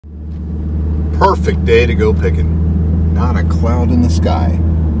perfect day to go picking. Not a cloud in the sky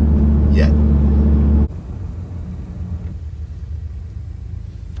yet.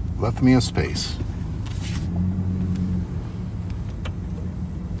 Left me a space.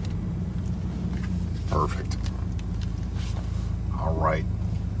 Perfect. All right,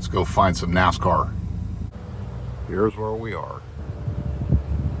 let's go find some NASCAR. Here's where we are.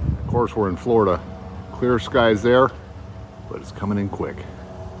 Of course, we're in Florida. Clear skies there, but it's coming in quick.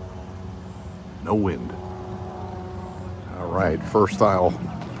 No wind. All right, first aisle.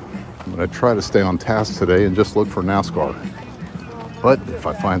 I'm gonna try to stay on task today and just look for NASCAR. But if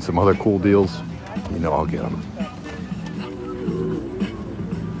I find some other cool deals, you know I'll get them.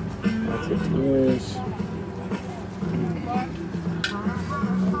 Lots of tools.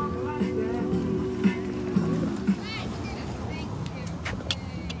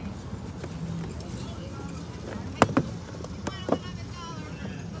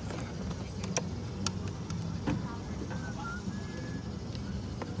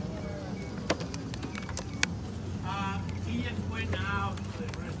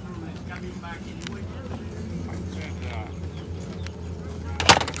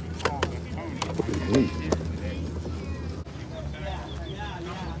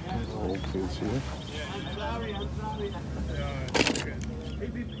 Old kids here.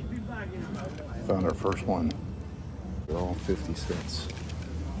 Found our first one. They're all 50 cents.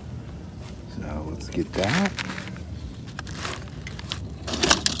 So let's get that.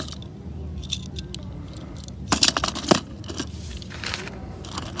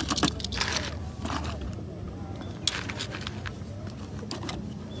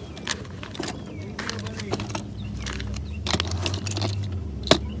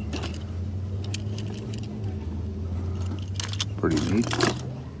 Pretty neat.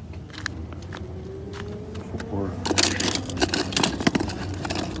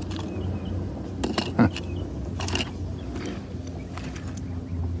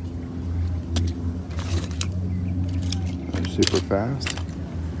 They're super fast.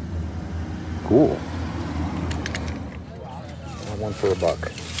 Cool. One for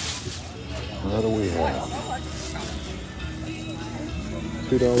 $1. What do we have?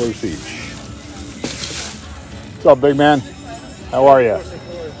 $2 each. What's up, big man? How are you?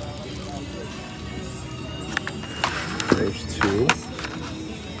 There's 2.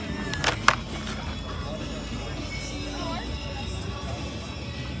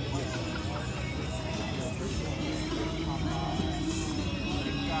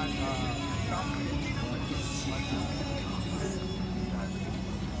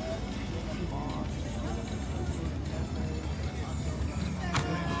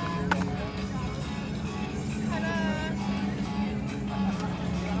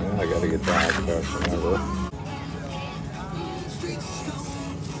 I gotta get that fast ever.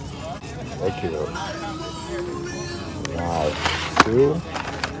 Look here. Wow. 2,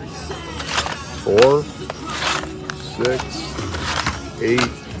 4, 6, 8,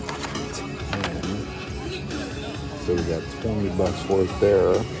 10. So we got $20 worth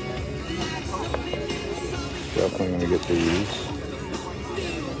there. Definitely gonna get these.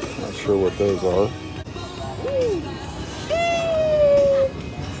 Not sure what those are.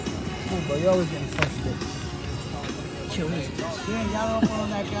 You always getting first dips. Yeah, y'all don't on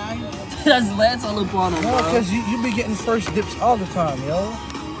that guy. That's Lance on the bottom, No, bro. because you be getting first dips all the time, yo.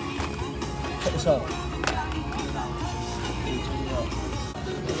 Check this out.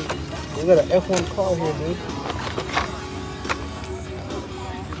 We got an F1 car here, dude.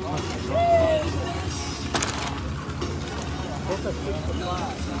 What's a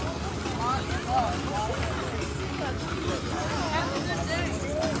 65?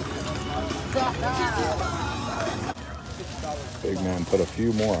 Big man put a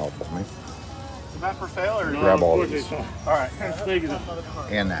few more out for me. Is that for sale or? Grab all these. All right.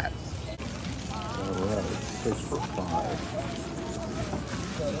 And that. Alright, 6 for $5.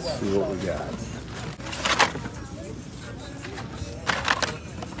 Let's see what we got.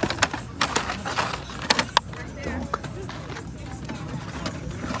 Dunk.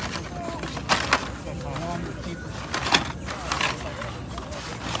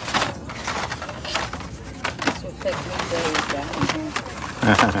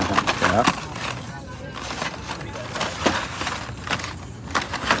 Yeah.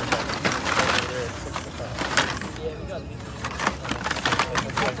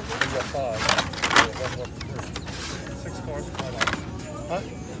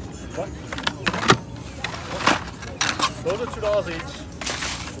 Those are $2 each.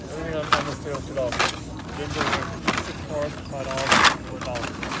 Everything on this table is $2. Ginger, 6 cards, $5,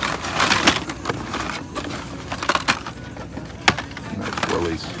 $4. Nice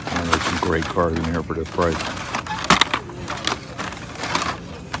Willys. And there's some great cars in here for this price.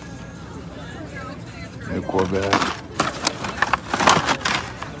 New Corvette.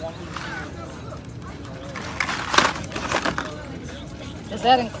 Does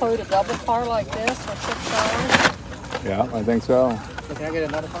that include a double car like this for $6? Yeah, I think so. So can I get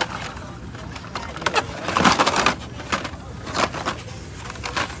another car?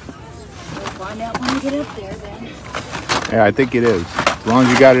 We'll find out when we get up there then. Yeah, I think it is. As long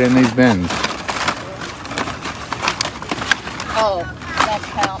as you got it in these bins. Oh, that's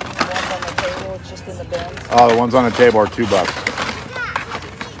counting the ones on the table. It's just in the bins. Oh, the ones on the table are $2.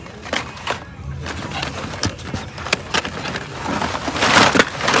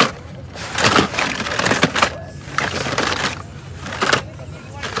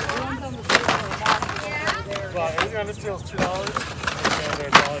 Everything on this deal is $2.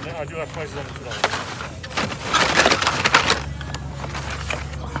 And I do have prices on $2.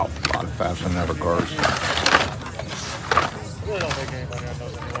 Wow, a lot of fast and never cars. I really don't make any money on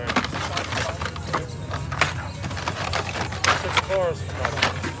those anyway. 6 cars.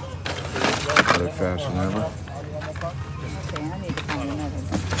 They're fast and never. Okay, I need to find another one.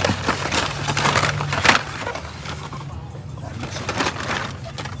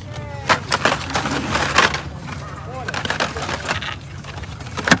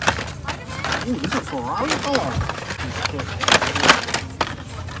 Ooh, these are Ferrari cars.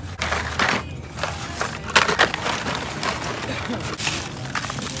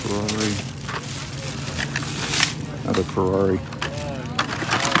 Ferrari. Another Ferrari.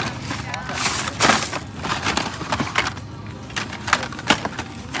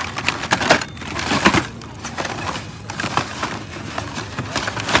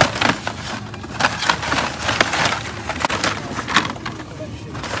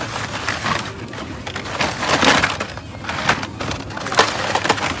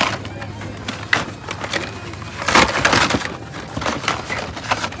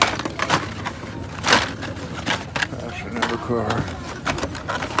 Another car.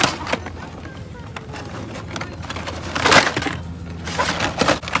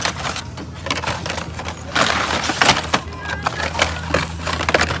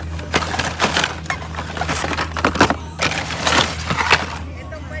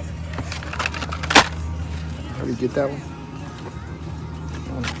 How do you get that one? I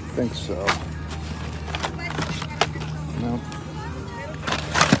don't think so. No.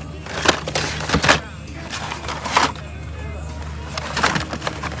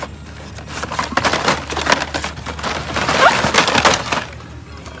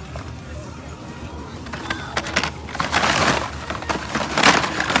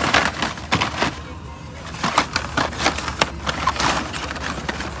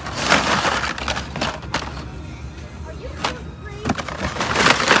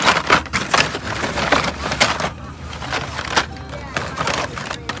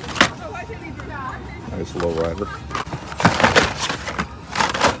 Nice low rider.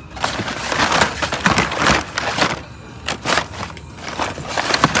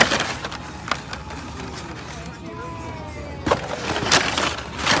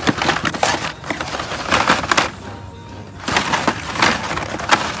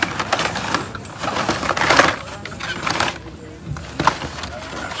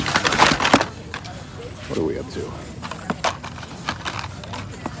 What are we up to?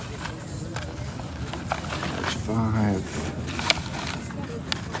 5,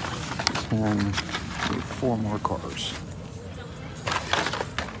 10, 4 more cars.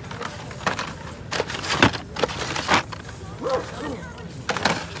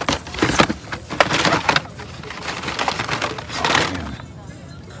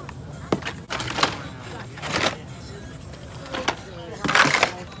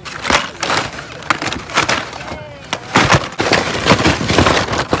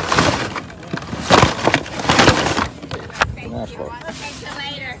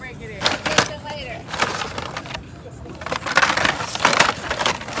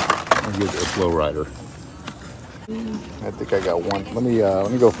 I'll give it a slow rider. I think I got one. Let me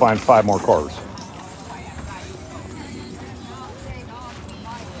go find 5 more cars.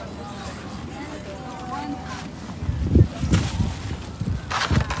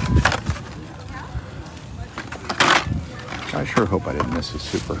 I sure hope I didn't miss a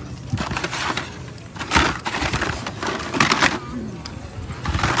super.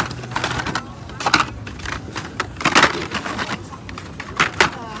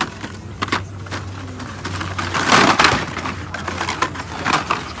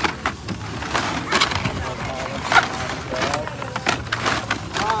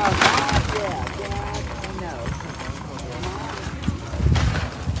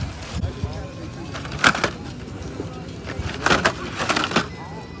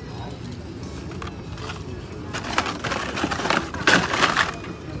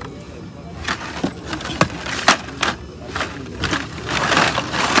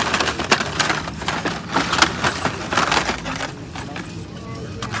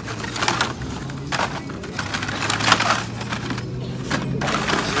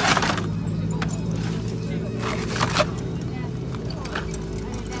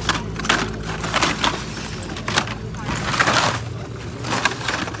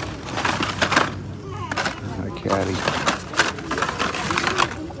 caddy.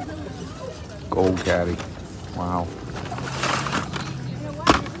 Gold caddy. Wow.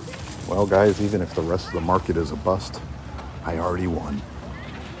 Well, guys, even if the rest of the market is a bust, I already won.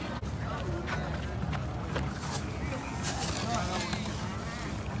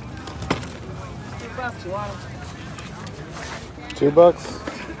 $2?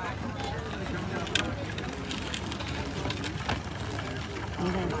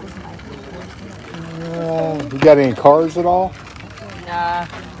 You got any cars at all? Nah.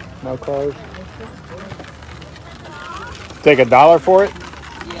 No cars? Take $1 for it?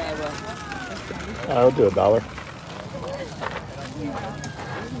 Yeah, I will. I'll do $1.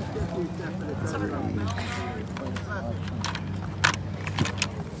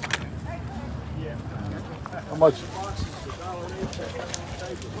 How much?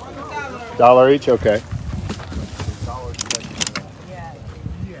 $1 each? Okay.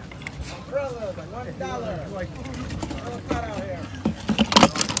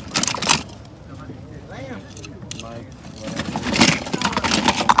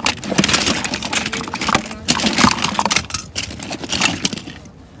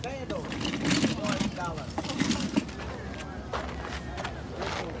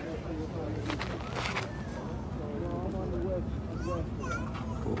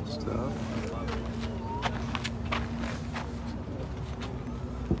 Cool stuff.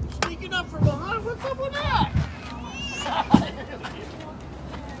 Sneaking up from behind. What's up with that?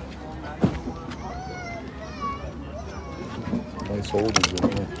 Nice holders in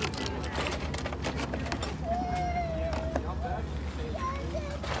there.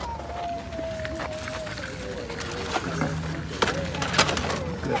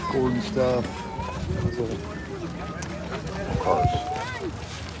 Got Gordon stuff. Cars.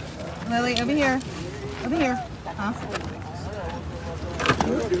 Lily, over here. Over here. Huh?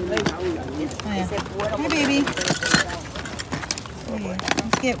 Hey, baby. Here.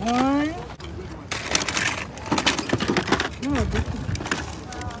 Let's get one.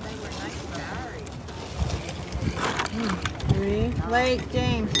 Three. Late,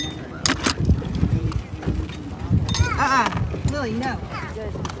 James. Lily, no.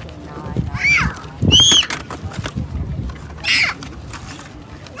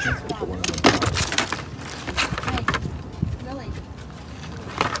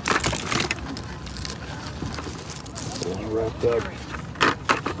 Wrapped up.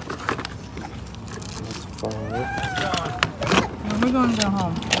 That's 5. No, we're going to go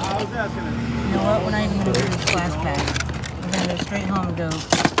home. You know what? We're not even going to do this splash pad. We're going to go straight home and go.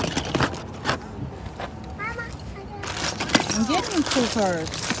 I'm getting cool cars.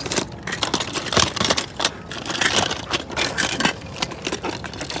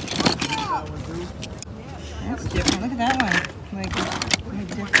 That's different. Look at that one. Like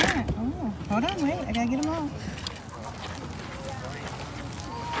different. Oh, hold on, wait. I gotta get them all.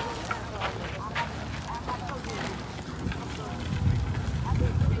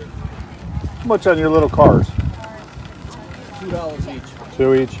 How much on your little cars? $2 each.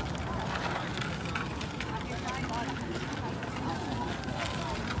 2 each.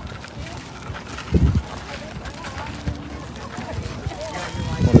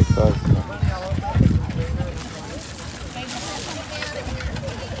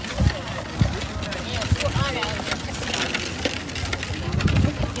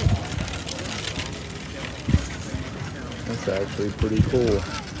 That's actually pretty cool.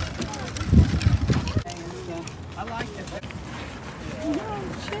 I like it.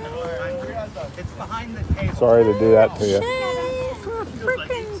 It's behind the table. Sorry to do that to you.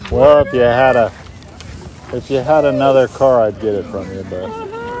 Well, if you had another car, I'd get it from you, but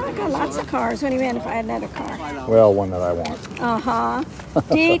I got lots of cars. What do you mean if I had another car? well, one that I want.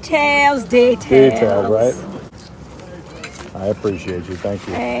 Details, details. Details, right? I appreciate you. Thank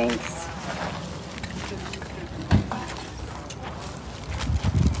you. Thanks.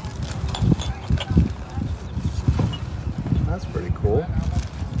 That's pretty cool.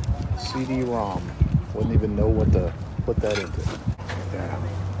 CD-ROM. Wouldn't even know what to put that into. Yeah.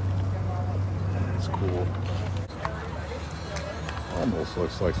 That's cool. Almost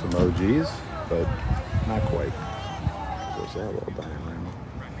looks like some OGs, but not quite. There's that little diorama.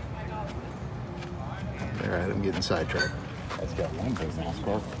 All right, I'm getting sidetracked. That's got one big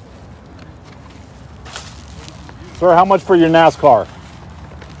NASCAR. Sir, how much for your NASCAR?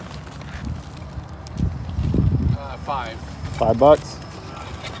 5. $5?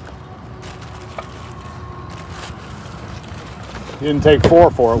 You didn't take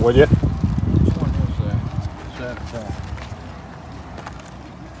 4 for it, would you? Which one is that? Is that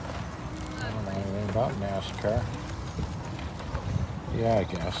I don't know anything about NASCAR. Yeah, I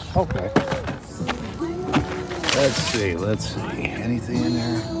guess. Okay. Let's see. Anything in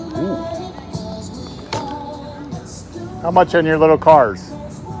there? Ooh. How much on your little cars?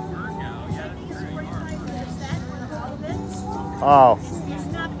 Oh.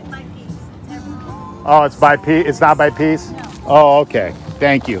 Oh, it's by piece. It's not by piece? No. Oh, okay.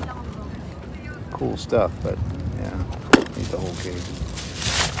 Thank you. Cool stuff, but yeah, need the whole cage.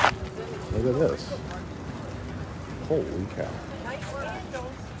 Look at this. Holy cow.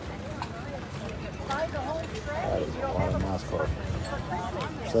 That is a lot of NASCAR.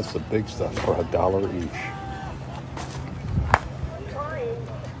 So that's the big stuff for $1 each.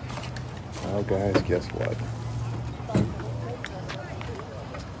 Oh, guys, guess what?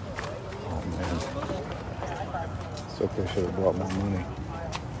 Oh, man. So I should have brought my money.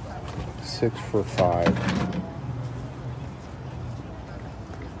 6 for $5.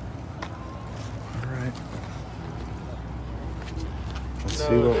 All right. Let's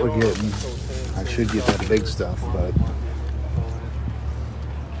see what we're getting. I should get that big stuff, but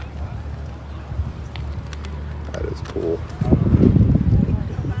that is cool.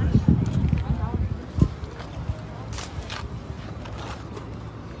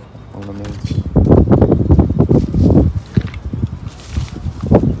 Ornaments.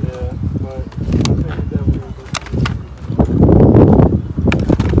 Yeah, but I think that would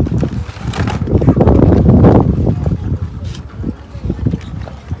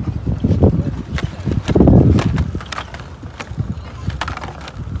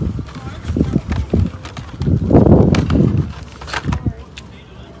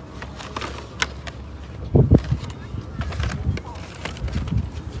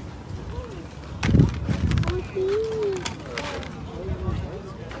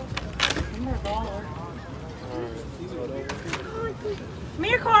Come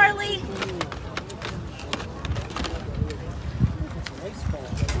here, Carly.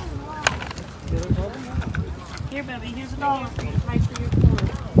 Here, baby. Here's $1 for you to pay for your car.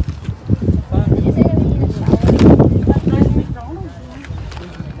 Nice McDonald's.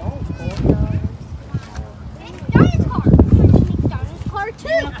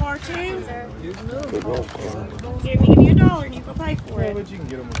 Car too. Here, we give you $1 and you go pay for it. but you can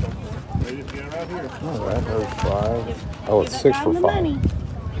get them with them. They just get right here. All right, there's 5. Oh, it's 6 for $5. Money.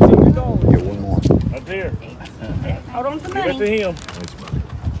 Get one more. Up there. Hold on to the Give it money. to him.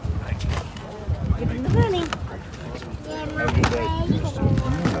 Give him the money. Have a good day.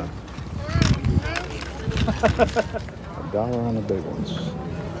 $1 on the big ones.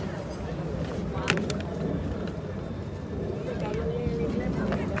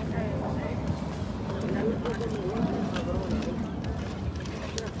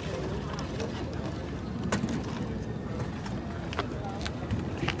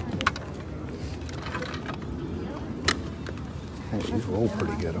 Hey, these roll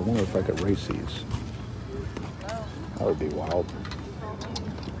pretty good. I wonder if I could race these. That would be wild.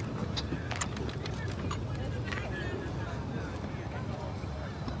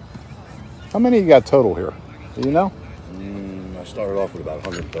 How many you got total here? Do you know? I started off with about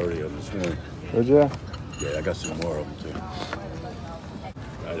 130 of them this morning. Did you? Yeah, I got some more of them too.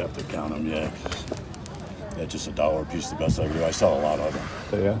 I'd have to count them, yeah. Yeah, just $1 a piece, the best I can do. I sell a lot of them.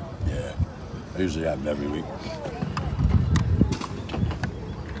 Yeah. Yeah, I usually have them every week.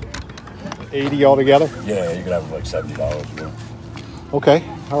 80 altogether? Yeah, you could have like $70 for them. Okay.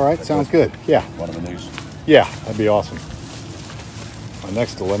 All right. Sounds good. Yeah. One of these. Yeah. That'd be awesome. My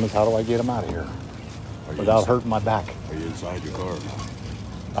next dilemma is how do I get them out of here without hurting my back? Are you inside your car?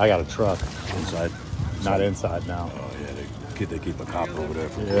 I got a truck. Inside? Not inside now. Oh yeah, they keep a cop over there.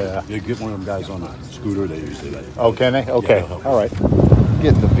 For Yeah. You get one of them guys on a scooter, they usually like. Oh, can they? Okay. Yeah, All right.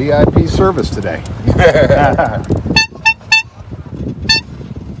 Getting the VIP service today.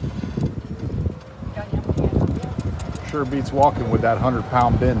 Sure beats walking with that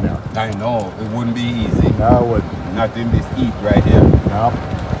 100-pound bin there. I know, it wouldn't be easy. No, it wouldn't. Not in this heat right here. No.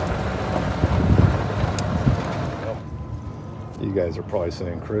 You guys are probably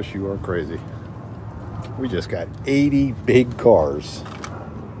saying, Chris, you are crazy. We just got 80 big cars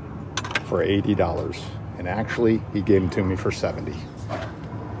for $80. And actually, he gave them to me for 70.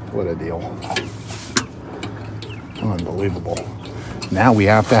 What a deal. Unbelievable. Now we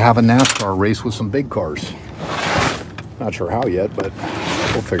have to have a NASCAR race with some big cars. Not sure how yet, but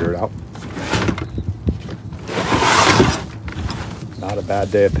we'll figure it out. Not a bad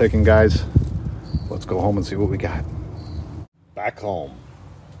day of picking, guys. Let's go home and see what we got. Back home.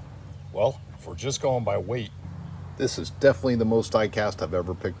 Well, if we're just going by weight, this is definitely the most diecast I've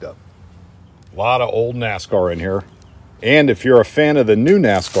ever picked up. A lot of old NASCAR in here. And if you're a fan of the new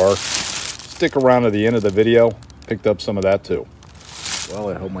NASCAR, stick around to the end of the video. Picked up some of that too. Well,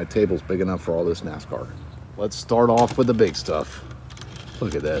 I hope my table's big enough for all this NASCAR. let's start off with the big stuff.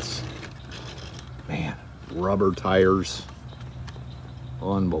 Look at this. Man, rubber tires.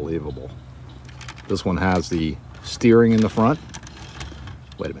 Unbelievable. This one has the steering in the front.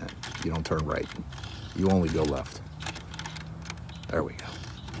 Wait a minute, you don't turn right. You only go left. There we go.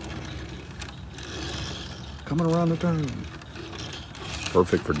 Coming around the turn.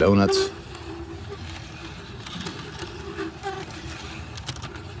 Perfect for donuts.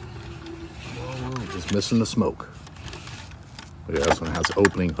 Whoa, just missing the smoke. Look at this one, has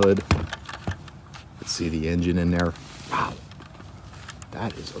opening hood. Let's see the engine in there. Wow,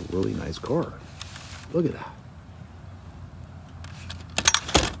 that is a really nice car. Look at that.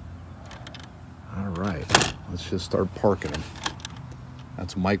 All right, let's just start parking them.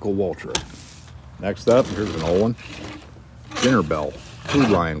 That's Michael Waltrip. Next up, here's an old one. Dinner Bell, Food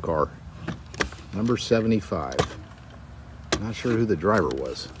Lion car, number 75. Not sure who the driver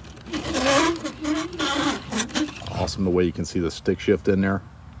was. Awesome the way you can see the stick shift in there.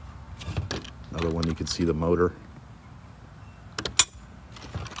 Another one you can see the motor.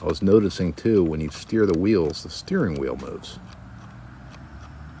 I was noticing too, when you steer the wheels, the steering wheel moves.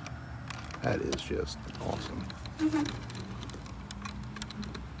 That is just awesome.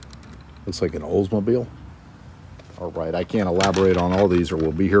 Looks like an Oldsmobile. All right, I can't elaborate on all these or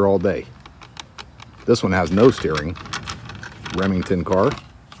we'll be here all day. This one has no steering. Remington car.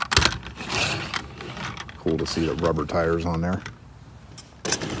 Cool to see the rubber tires on there.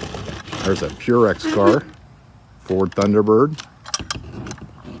 There's a Purex car. Ford Thunderbird.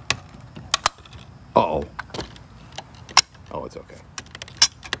 Uh-oh. Oh, it's okay.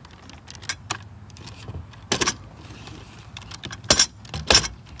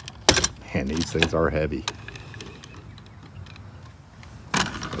 Man, these things are heavy.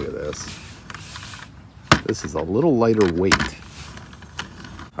 Look at this. This is a little lighter weight.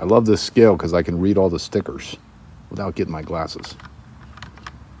 I love this scale because I can read all the stickers without getting my glasses.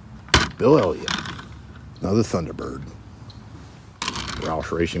 Bill Elliott. Another Thunderbird.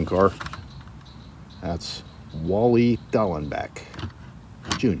 Roush racing car. That's Wally Dallenbach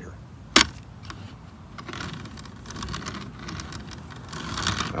Jr.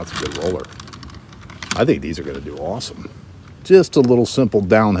 That's a good roller. I think these are going to do awesome. Just a little simple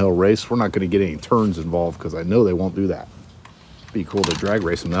downhill race. We're not going to get any turns involved because I know they won't do that. Be cool to drag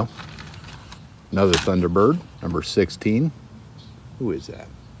race them though. Another Thunderbird, number 16. Who is that?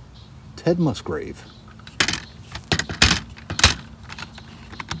 Ted Musgrave.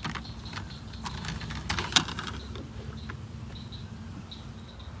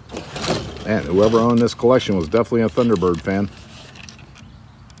 Man, whoever owned this collection was definitely a Thunderbird fan.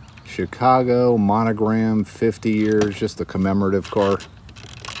 Chicago monogram, 50 years, just a commemorative car.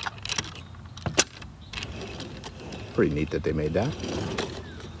 Pretty neat that they made that.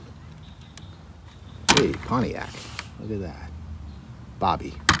 Hey, Pontiac, look at that.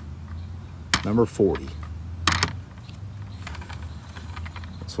 Bobby, number 40.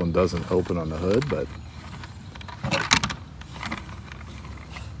 This one doesn't open on the hood, but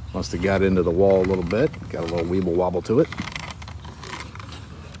must have got into the wall a little bit. Got a little weeble wobble to it.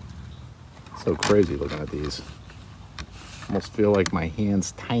 So crazy looking at these. Almost feel like my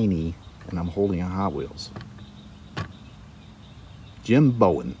hand's tiny and I'm holding a Hot Wheels. Jim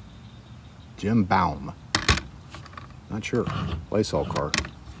Bowen. Jim Baum. Not sure. Lysol car.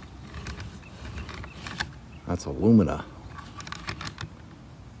 That's a Lumina.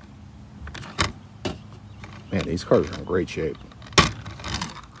 Man, these cars are in great shape.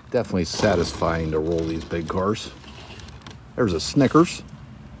 Definitely satisfying to roll these big cars. There's a Snickers.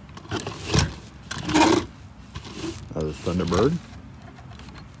 Another Thunderbird.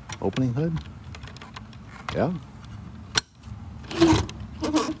 Opening hood. Yeah.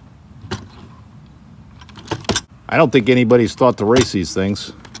 I don't think anybody's thought to race these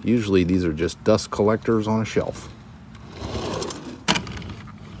things. Usually these are just dust collectors on a shelf.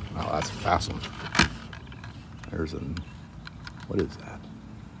 Wow, that's a fast one. There's an, what is that?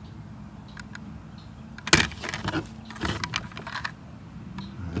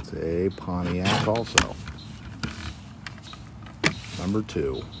 That's a Pontiac also. Number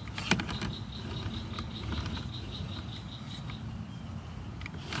 2.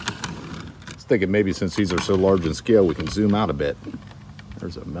 I was thinking maybe since these are so large in scale, we can zoom out a bit.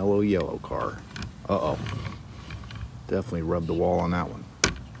 There's a mellow yellow car. Uh-oh. Definitely rubbed the wall on that one.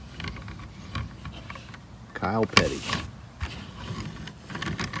 Kyle Petty.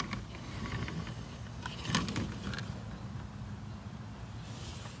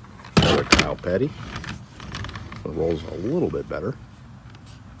 Another Kyle Petty. This one rolls a little bit better.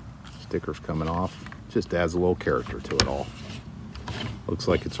 Stickers coming off. Just adds a little character to it all. Looks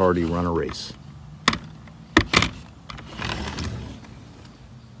like it's already run a race.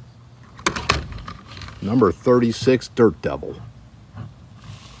 Number 36 Dirt Devil.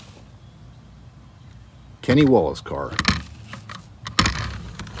 Kenny Wallace car.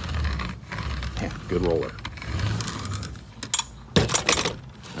 Yeah, good roller.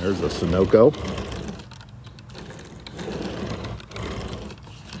 There's a Sunoco.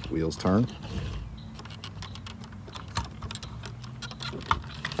 Wheels turn.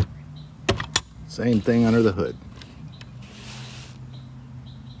 Same thing under the hood.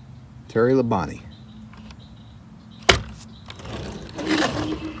 Terry Labonte.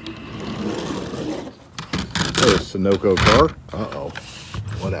 There's a Sunoco car. Uh-oh.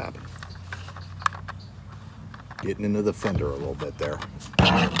 What happened? Getting into the fender a little bit there.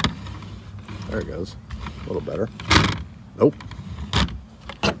 There it goes. A little better. Nope.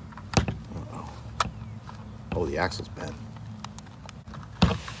 Uh-oh. Oh, the axle's bent.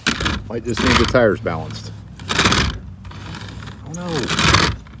 Might just need the tires balanced. Oh no.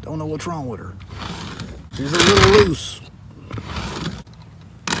 Don't know what's wrong with her. She's a little loose.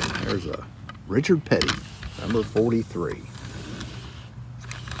 There's a Richard Petty, number 43.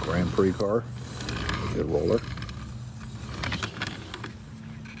 Grand Prix car. Good roller.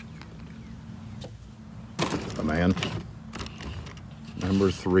 The man. Number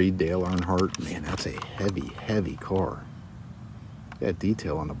 3, Dale Earnhardt. Man, that's a heavy, heavy car. That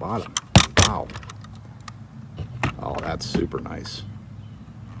detail on the bottom. Wow. Oh, that's super nice.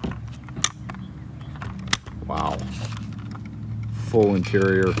 Wow. Full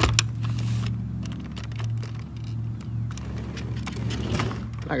interior.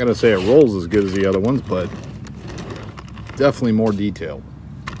 Not gonna say it rolls as good as the other ones, but definitely more detailed.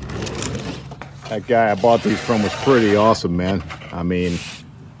 That guy I bought these from was pretty awesome, man. I mean,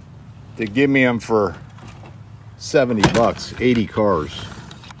 to give me them for 70 bucks, 80 cars,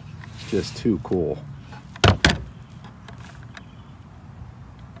 just too cool.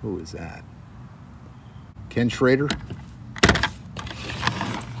 Who is that? Ken Schrader?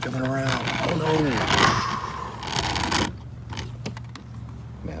 Coming around. Oh no.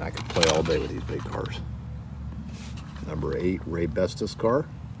 Man, I could play all day with these big cars. Number 8, Ray Bestis car.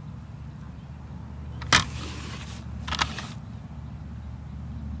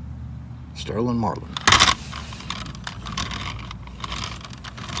 Sterling Marlin.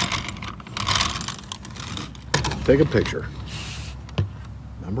 Take a picture.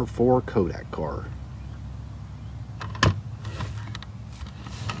 Number 4 Kodak car.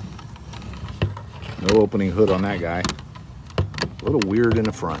 No opening hood on that guy. A little weird in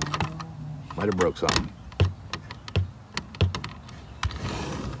the front. Might have broke something.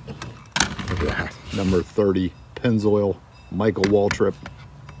 Look at that. Number 30 Pennzoil Michael Waltrip.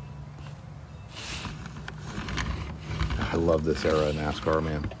 I love this era of NASCAR,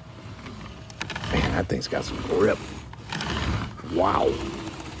 man. Man, that thing's got some grip. Wow.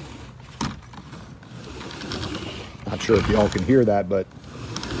 Not sure if y'all can hear that, but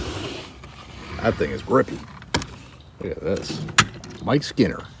that thing is grippy. Look at this. Mike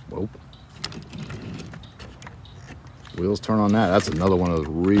Skinner. Whoa. Wheels turn on that. That's another one of those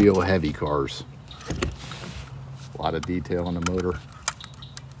real heavy cars. A lot of detail on the motor.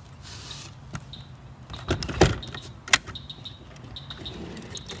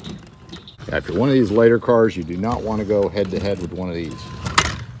 Yeah, if you're one of these later cars, you do not want to go head to head with one of these.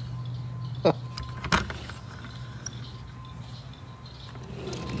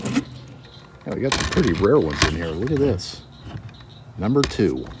 Yeah, we got some pretty rare ones in here. Look at this. Number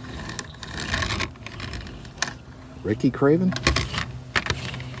 2. Ricky Craven.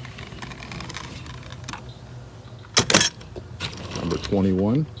 Number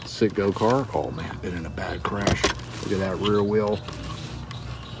 21, Sitgo car. Oh man, been in a bad crash. Look at that rear wheel.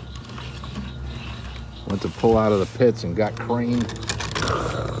 Went to pull out of the pits and got craned.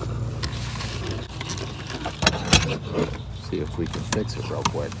 See if we can fix it real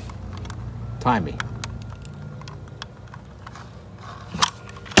quick. Time me.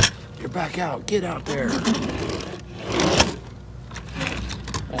 You're back out. Get out there.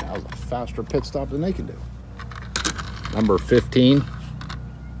 Man, that was a faster pit stop than they can do. Number 15,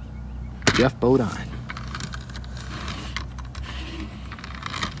 Jeff Bodine.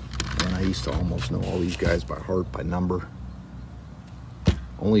 And I used to almost know all these guys by heart, by number.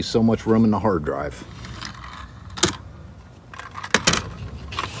 Only so much room in the hard drive.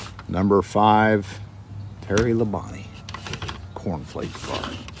 Number 5, Terry Labonte, cornflake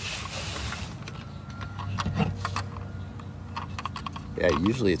car. Yeah,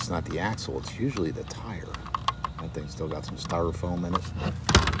 usually it's not the axle, it's usually the tire. That thing's still got some styrofoam in it.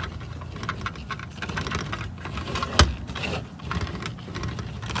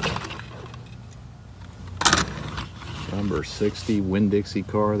 Number 60, Winn-Dixie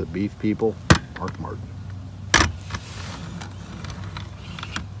car, the beef people. Martin.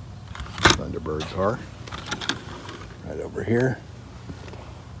 Thunderbird car. Right over here.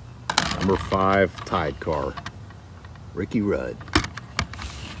 Number 5 Tide car. Ricky Rudd.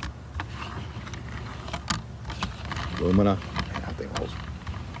 Lumina. Yeah, I think that was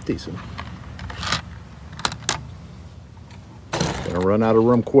decent. Gonna run out of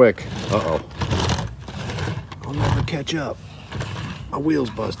room quick. Uh-oh. I'll never catch up. My wheel's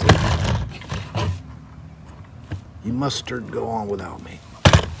busted. You must go on without me.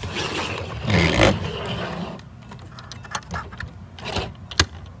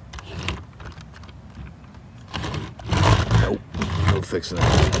 Nope. No fixing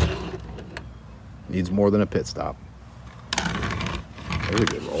it. Needs more than a pit stop. There's a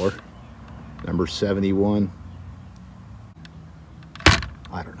good roller. Number 71.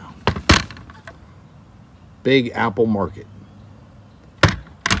 I don't know. Big Apple Market.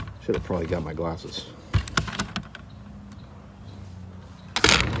 Should have probably got my glasses.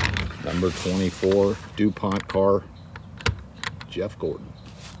 Number 24 DuPont car. Jeff Gordon.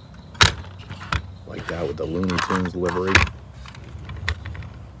 Like that with the Looney Tunes livery.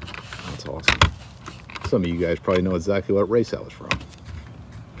 That's awesome. Some of you guys probably know exactly what race that was from.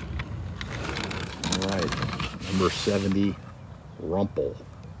 All right, number 70, Rumpel.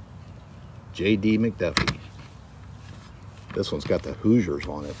 J.D. McDuffie. This one's got the Hoosiers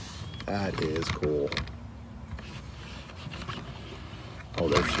on it. That is cool. Oh,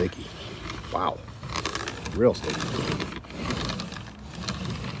 they're sticky. Wow. Real sticky.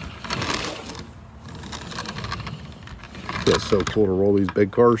 Feels so cool to roll these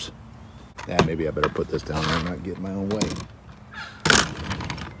big cars. Yeah, maybe I better put this down there and not get in my own way.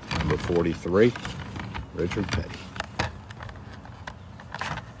 Number 43, Richard Petty.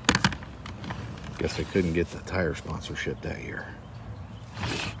 Guess I couldn't get the tire sponsorship that year.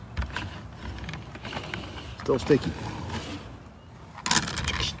 Still sticky.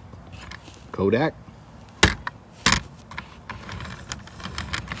 Kodak.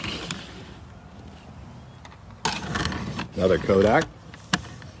 Another Kodak.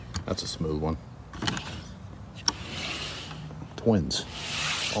 That's a smooth one. Twins.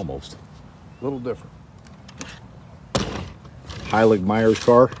 Almost. A little different. Heilig Myers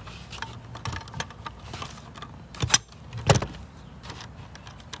car.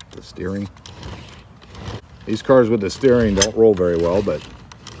 The steering. These cars with the steering don't roll very well, but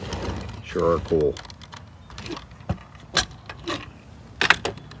sure are cool.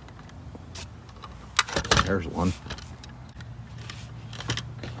 There's one.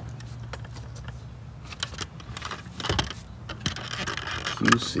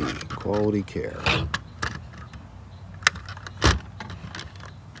 QC, quality care.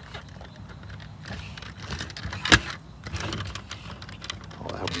 Oh,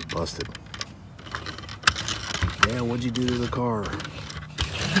 that one's busted. Yeah, what'd you do to the car?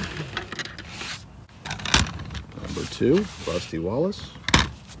 Number 2, Rusty Wallace.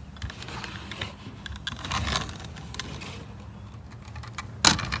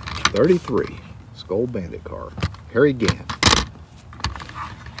 '33, Skull Bandit car. Harry Gant.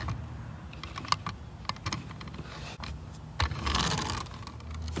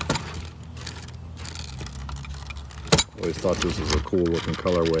 Always thought this was a cool looking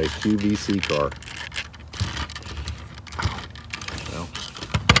colorway. QVC car.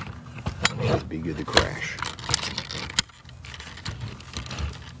 Well, it'd be good to crash.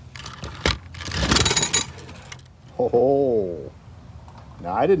 Oh,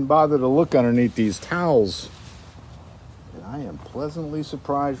 now I didn't bother to look underneath these towels, and I am pleasantly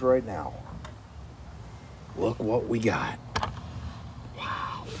surprised right now. Look what we got.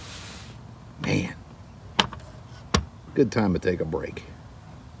 Wow. Man. Good time to take a break.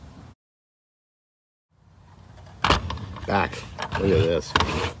 Back. Look at this.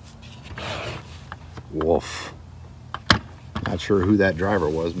 Woof. Not sure who that driver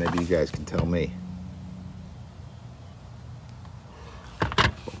was. Maybe you guys can tell me.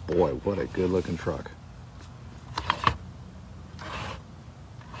 But boy, what a good looking truck.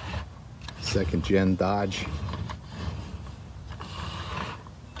 Second gen Dodge.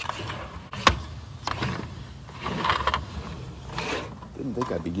 Didn't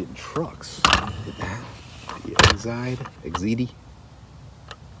think I'd be getting trucks. Look at that. The Exide.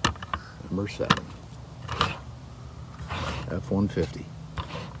 Number 7. F-150.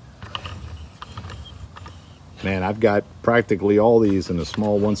 Man, I've got practically all these in a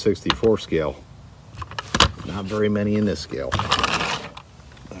small 1/64 scale. Not very many in this scale.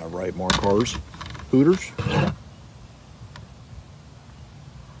 All right, more cars. Hooters.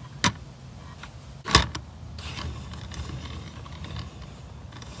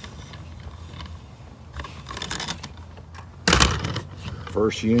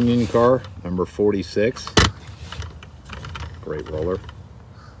 First Union car, number 46. Great roller.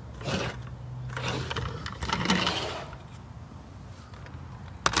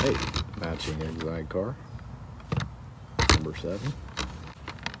 Hey, matching exide car, number 7.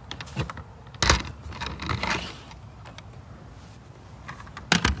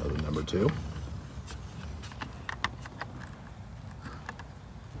 Another number 2.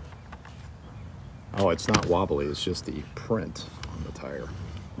 Oh, it's not wobbly, it's just the print on the tire.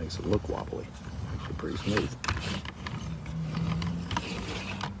 Makes it look wobbly. Actually pretty smooth.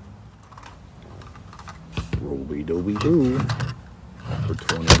 Roby-doby-doo. For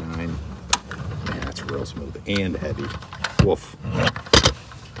 29. Man, that's real smooth and heavy. Woof.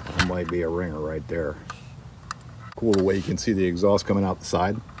 That might be a ringer right there. Cool the way you can see the exhaust coming out the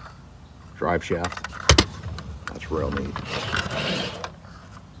side. Drive shaft. That's real neat.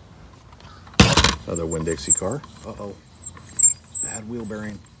 Another Winn-Dixie car. Uh-oh. Bad wheel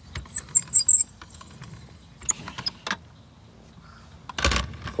bearing.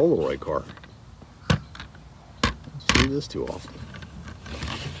 Polaroid car. Don't see this too often.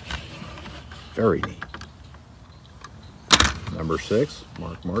 Very neat. Number 6,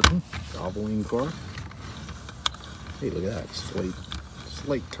 Mark Martin, Valvoline car. Hey, look at that.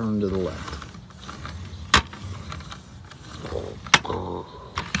 Slight turn to the left.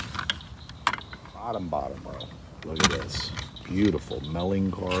 Bottom row. Look at this. Beautiful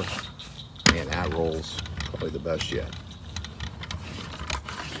Melling car. Man, that rolls probably the best yet.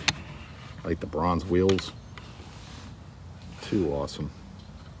 Like the bronze wheels. Too awesome.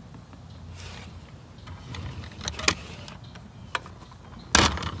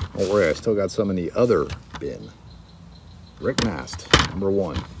 Don't worry, I still got some in the other bin. Rick Mast, number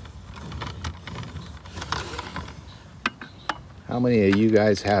 1. How many of you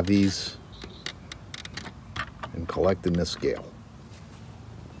guys have these and collect in this scale?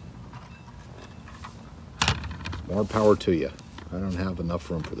 More power to you. I don't have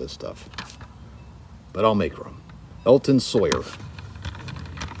enough room for this stuff, but I'll make room. Elton Sawyer.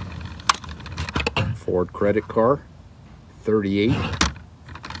 Ford credit car, 38. I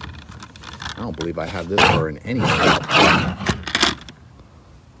don't believe I have this car in any scale.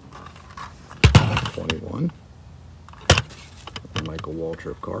 21. Michael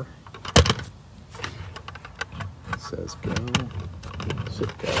Waltrip car. It says go.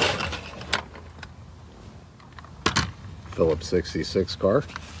 Sit go. Phillips 66 car.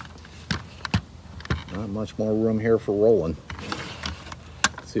 Not much more room here for rolling.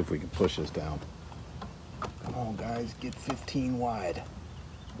 Let's see if we can push this down. Come on, guys, get 15 wide.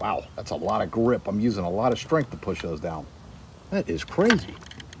 Wow, that's a lot of grip. I'm using a lot of strength to push those down. That is crazy.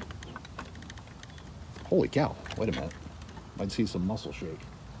 Holy cow. Wait a minute. Might see some muscle shake.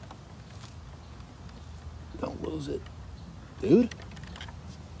 Don't lose it. Dude,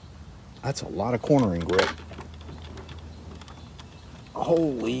 that's a lot of cornering grip.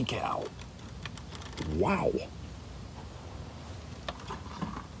 Holy cow. Wow.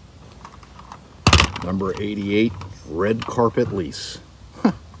 Number 88, red carpet lease.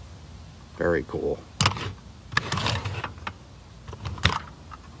 Very cool.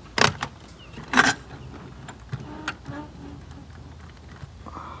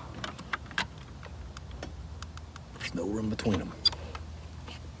 There's no room between them.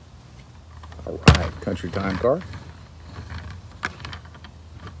 All right, Country Time car.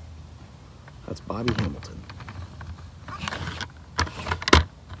 That's Bobby Hamilton.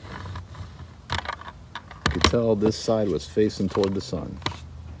 You could tell this side was facing toward the sun.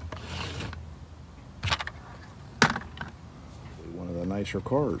 One of the nicer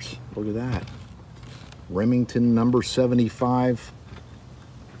cars. Look at that. Remington number 75.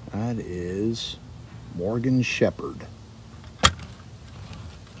 That is Morgan Shepherd.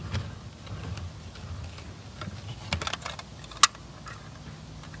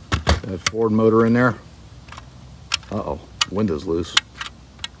 That Ford motor in there. Uh-oh, window's loose.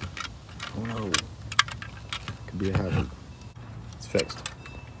 Oh no. Could be a hazard. It's fixed.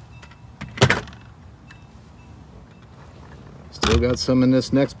 Still got some in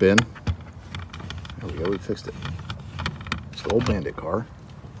this next bin. There we go, we fixed it. It's the old Bandit car.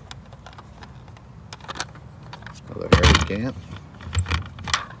 Another Harry Camp.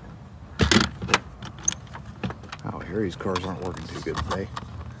 Oh, Harry's cars aren't working too good today.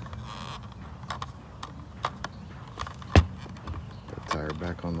 That tire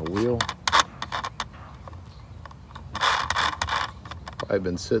back on the wheel. I've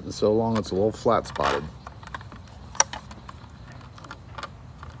been sitting so long it's a little flat spotted.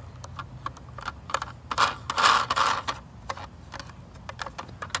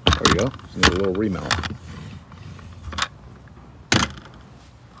 There we go. Just need a little remount.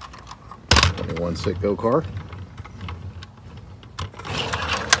 21 Citgo car.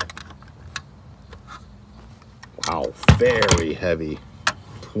 Wow, very heavy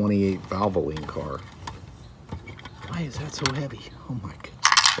 28 Valvoline car. Why is that so heavy? Oh my god.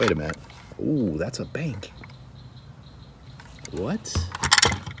 Wait a minute. Ooh, that's a bank. What?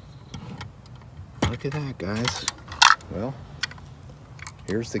 Look at that, guys. Well,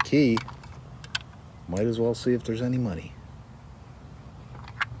 here's the key. Might as well see if there's any money.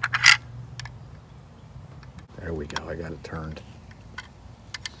 There we go, I got it turned.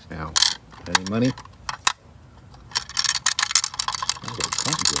 Now, any money? Sounds like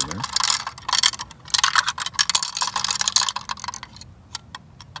something's in there.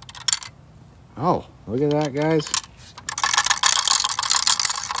 Oh, look at that, guys.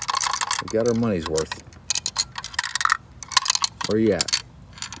 We got our money's worth. Where you at?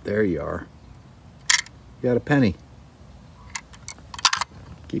 There you are. You got a penny.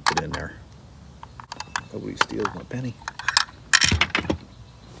 Keep it in there. Nobody steals my penny.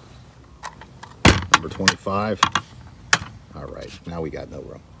 Number 25. All right, now we got no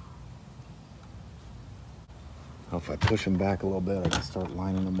room. Now if I push them back a little bit, I can start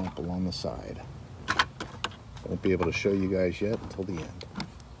lining them up along the side. Won't be able to show you guys yet until the end.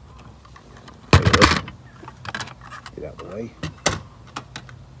 Look at this. Get out of the way.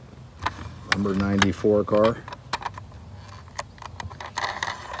 Number 94 car.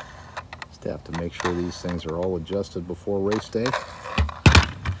 Just have to make sure these things are all adjusted before race day.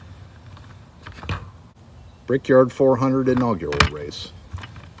 Brickyard 400 inaugural race.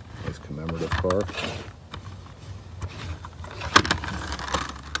 Nice commemorative car.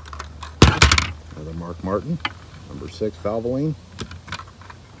 Another Mark Martin, number 6 Valvoline.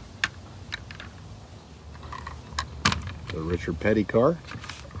 The Richard Petty car,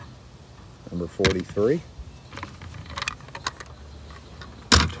 number 43.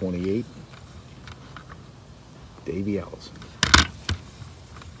 28, Davey Allison.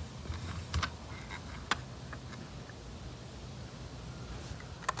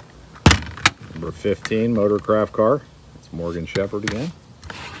 Number 15 Motorcraft car. It's Morgan Shepherd again.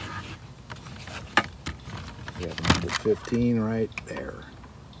 We have number 15 right there.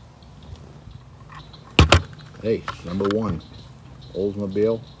 Hey, number 1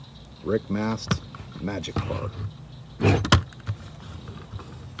 Oldsmobile Rick Mast Magic car.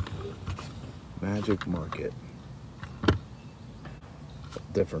 Magic Market.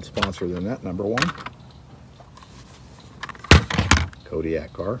 Different sponsor than that, number 1.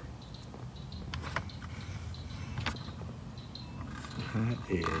 Kodiak car. That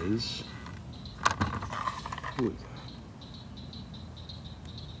is, who is that?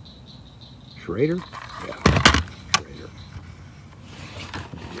 Schrader? Yeah, Schrader.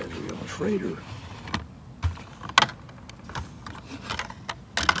 There we go, Schrader.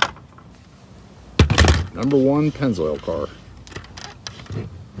 Number 1 Pennzoil car.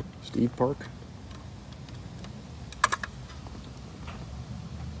 Steve Park.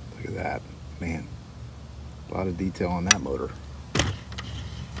 Look at that, man. A lot of detail on that motor.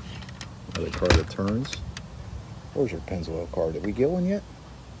 Another car that turns. Where's your Pennzoil car? Did we get one yet?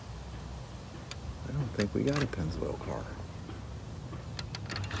 I don't think we got a Pennzoil car.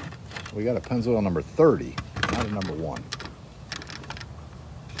 We got a Pennzoil number 30, not a number 1.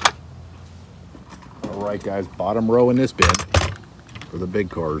 All right, guys, bottom row in this bin for the big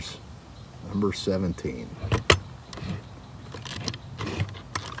cars, number 17.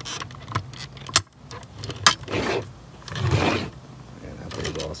 Man, that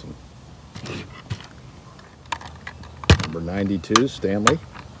thing is awesome. Number 92, Stanley.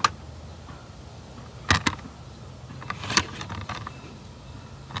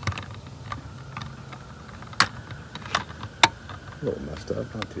 A little messed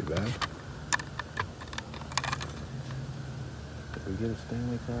up, not too bad. Did we get a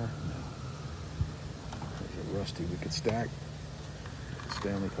Stanley car? No. There's a Rusty we could stack.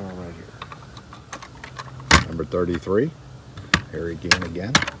 Stanley car right here. Number 33, Harry Gant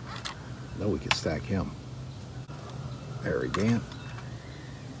again. No, we could stack him. Harry Gant.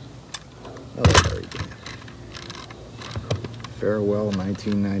 Another Harry Gant. Farewell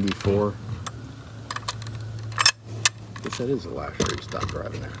 1994. Guess that is the last year he stopped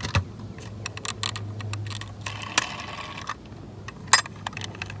driving there.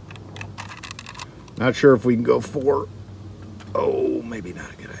 Not sure if we can go 4. Oh, maybe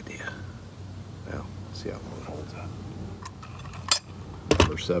not a good idea. Well, see how long it holds up.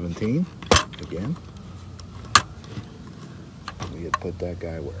 Number 17, again. We had put that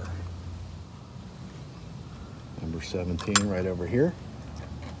guy where? Number 17 right over here.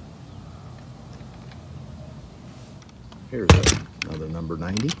 Here's another number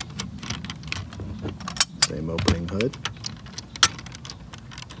 90. Same opening hood.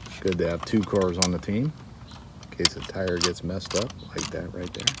 Good to have 2 cars on the team in case the tire gets messed up like that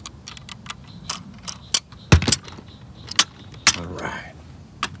right there. All right.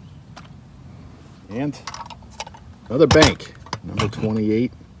 And another bank, number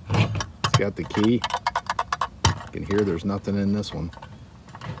 28. It's got the key. You can hear there's nothing in this one.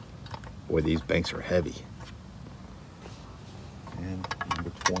 Boy, these banks are heavy. And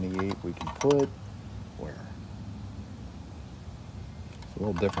number 28 we can put where? It's a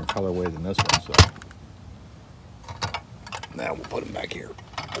little different colorway than this one, so now we'll put them back here.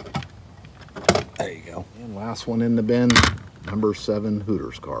 There you go. And last one in the bin, number 7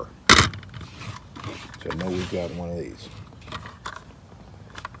 Hooters car. Which I know we've got one of these.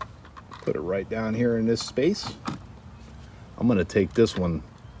 Put it right down here in this space. I'm gonna take this one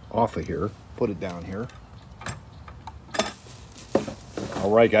off of here, put it down here. All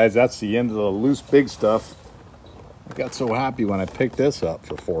right, guys, that's the end of the loose big stuff. I got so happy when I picked this up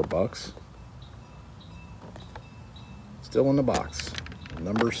for $4. Still in the box.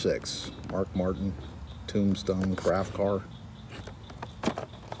 Number 6, Mark Martin, Tombstone craft car.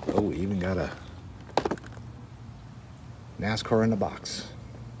 Oh, we even got a NASCAR in the box.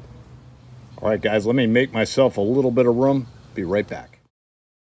 All right, guys, let me make myself a little bit of room. Be right back.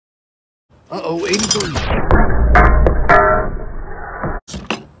 Uh-oh, 83.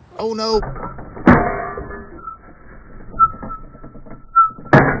 Oh, no.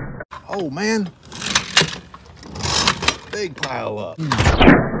 Oh, man. Big pile up.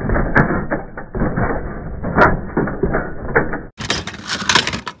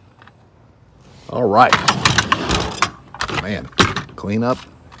 All right. Man, clean up.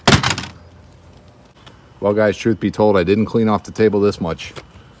 Well, guys, truth be told, I didn't clean off the table this much.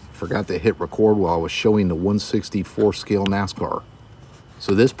 Forgot to hit record while I was showing the 164 scale NASCAR.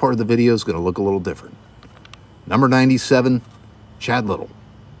 So this part of the video is going to look a little different. Number 97, Chad Little.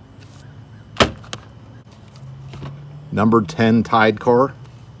 Number 10 Tide car.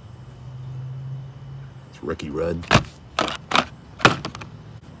 It's Ricky Rudd.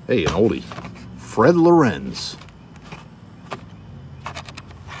 Hey, an oldie. Fred Lorenz.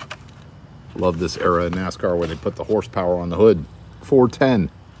 Love this era of NASCAR where they put the horsepower on the hood. 410.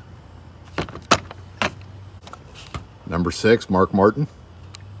 Number 6, Mark Martin.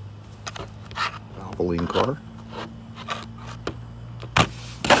 Valvoline car.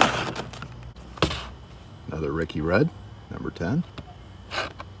 Another Ricky Rudd, number 10.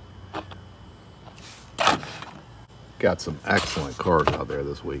 Got some excellent cars out there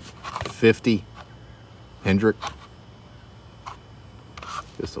this week. 50, Hendrick.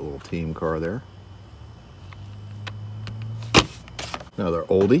 Just a little team car there. Another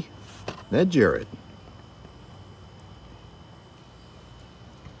oldie, Ned Jarrett.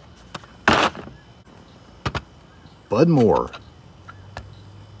 Bud Moore.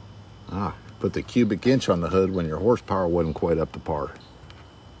 Put the cubic inch on the hood when your horsepower wasn't quite up to par.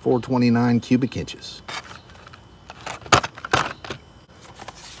 429 cubic inches.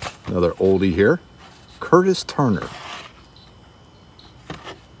 Another oldie here, Curtis Turner.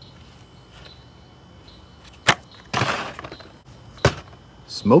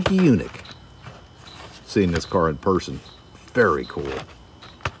 Smokey Unick. Seeing this car in person, very cool. If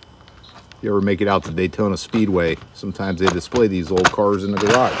you ever make it out to Daytona Speedway, sometimes they display these old cars in the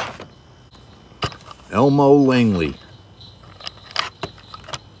garage. Elmo Langley.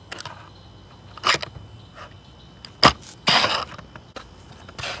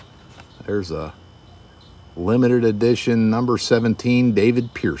 There's a limited edition number 17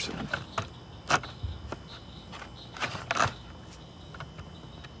 David Pearson.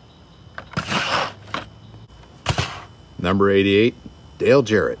 Number 88 Dale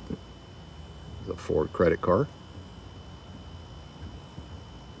Jarrett. The Ford credit car.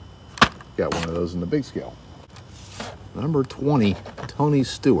 Got one of those in the big scale. Number 20, Tony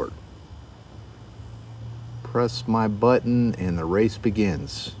Stewart. Press my button and the race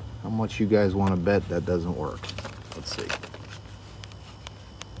begins. How much you guys want to bet that doesn't work? Let's see.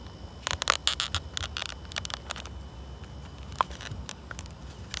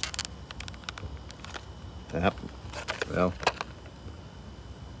 Yep. Well,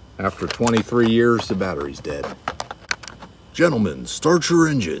 after 23 years, the battery's dead. Gentlemen, start your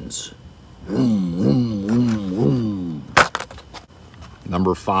engines. Vroom, vroom, vroom, vroom.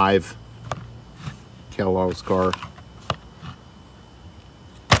 Number 5, Kellogg's car.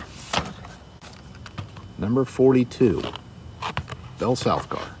 Number 42, Bell South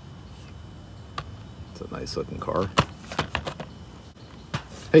car. It's a nice looking car.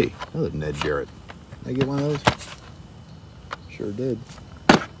 Hey, another Ned Jarrett. Did I get one of those? Sure did.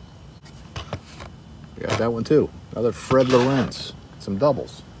 We got that one too. Another Fred Lorenz. Some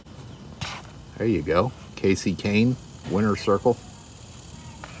doubles. There you go. Casey Kane, winner circle.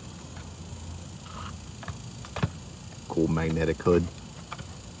 Cool magnetic hood.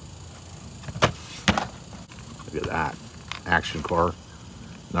 Look at that. Action car.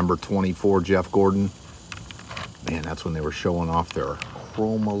 Number 24, Jeff Gordon. Man, that's when they were showing off their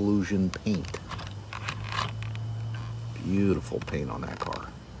Chrome Illusion paint. Beautiful paint on that car.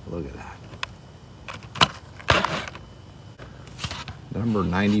 Look at that. Number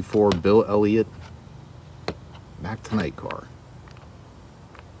 94, Bill Elliott. Back Tonight car.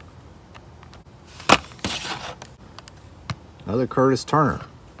 Another Curtis Turner.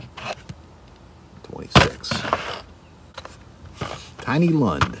 26. Tiny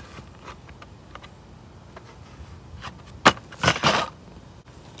Lund.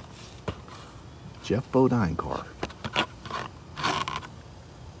 Jeff Bodine car.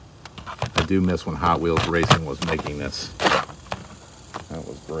 I do miss when Hot Wheels Racing was making this. That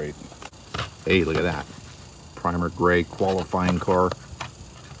was great. Hey, look at that. Primer gray qualifying car.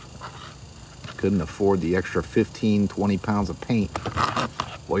 Couldn't afford the extra 15, 20 pounds of paint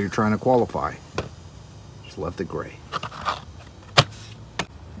while you're trying to qualify. Just left it gray.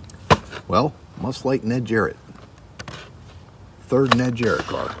 Well, much like Ned Jarrett. Third Ned Jarrett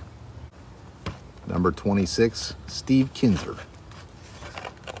car. Number 26, Steve Kinzer.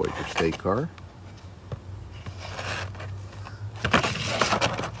 Quaker State car.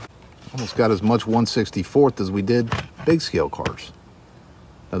 Almost got as much 1/64th as we did big scale cars.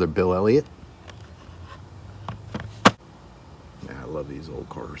 Another Bill Elliott. Man, I love these old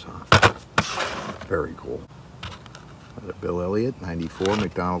cars, huh? Very cool. Another Bill Elliott, 94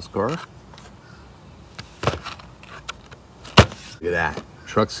 McDonald's car. Look at that.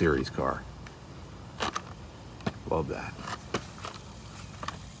 Truck Series car. Love that.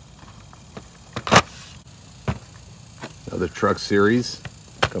 Another Truck Series.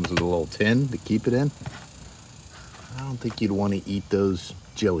 Comes with a little tin to keep it in. I don't think you'd want to eat those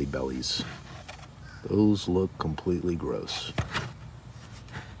jelly bellies. Those look completely gross.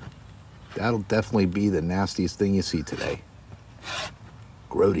 That'll definitely be the nastiest thing you see today.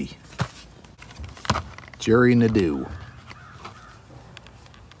 Grody. Jerry Nadeau.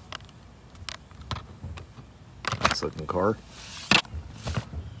 Nice looking car.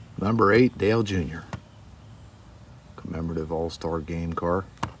 Number 8, Dale Jr. Commemorative All-Star Game car.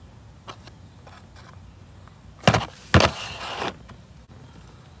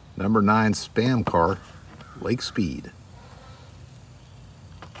 Number 9, Spam car, Lake Speed.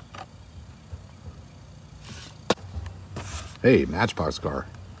 Hey, Matchbox car,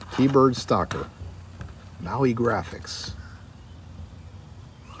 T-Bird Stalker, Maui Graphics.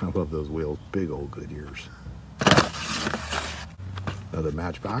 I love those wheels, big old Goodyears. Another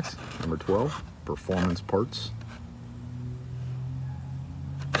Matchbox, number 12, Performance Parts.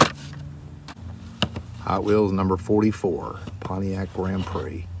 Hot Wheels number 44, Pontiac Grand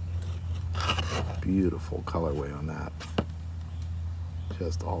Prix. Beautiful colorway on that.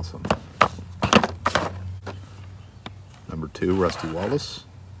 Just awesome. Number 2, Rusty Wallace.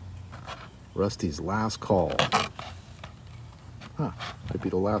 Rusty's Last Call. Huh, might be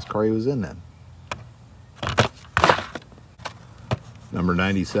the last car he was in then. Number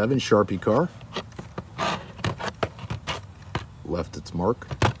 97, Sharpie car. Left its mark.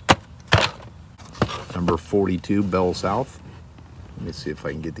 Number 42, Bell South. Let me see if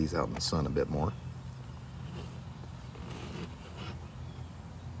I can get these out in the sun a bit more.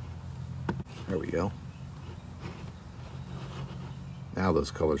 There we go. Now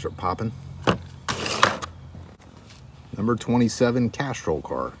those colors are popping. Number 27, Castrol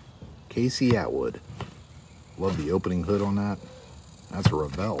car, Casey Atwood. Love the opening hood on that. That's a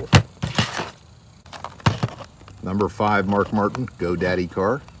Revell. Number 5, Mark Martin, GoDaddy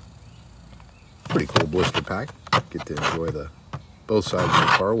car. Pretty cool blister pack. Get to enjoy both sides of the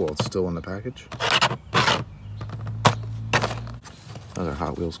car while it's still in the package. Another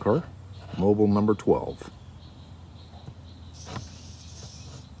Hot Wheels car, Mobile number 12.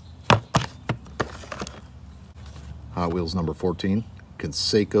 Hot Wheels number 14,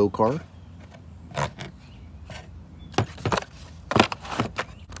 Conseco car.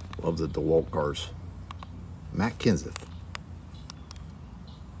 Love the DeWalt cars. Matt Kenseth.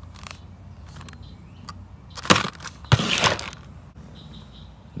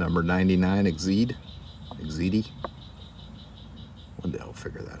 Number 99, Exceed. One day I'll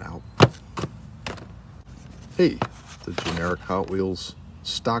figure that out. Hey, the generic Hot Wheels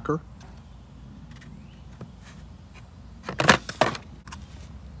Stalker.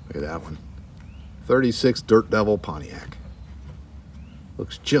 Look at that one. 36 Dirt Devil Pontiac.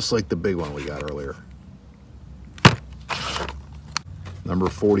 Looks just like the big one we got earlier. Number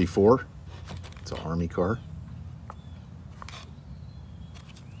 44. It's an Army car.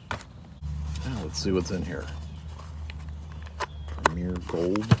 Now let's see what's in here. Premier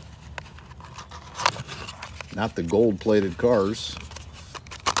Gold. Not the gold-plated cars.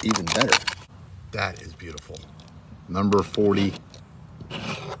 Even better. That is beautiful. Number 40.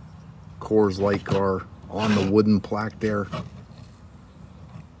 Coors Light car on the wooden plaque there.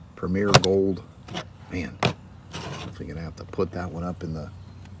 Premier Gold. Man, I'm gonna have to put that one up in the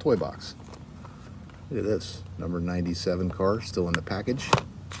toy box. Look at this. Number 97 car still in the package.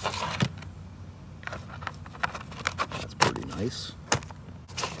 That's pretty nice.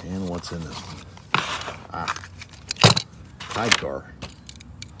 And what's in this one? Ah, sidecar.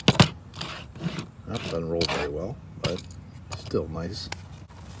 That doesn't roll very well, but still nice.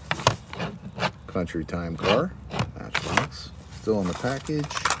 Country Time car, Matchbox, still in the package.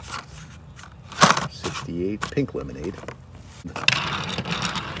 68 Pink Lemonade.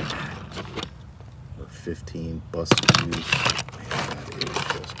 Number 15 Bus Views. Man, that is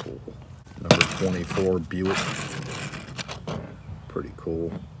just cool. Number 24 Buick. Pretty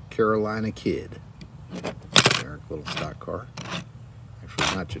cool. Carolina Kid. Generic little stock car.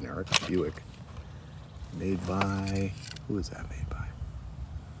 Actually, not generic. Buick. Made by, who is that made by?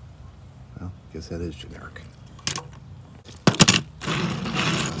 Well, I guess that is generic.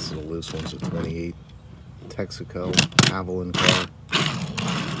 This little loose one's a 28 Texaco Avalon car.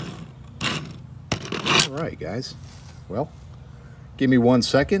 All right, guys. Well, give me 1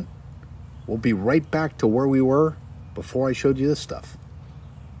 second. We'll be right back to where we were before I showed you this stuff.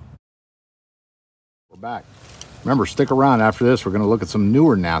 We're back. Remember, stick around after this. We're going to look at some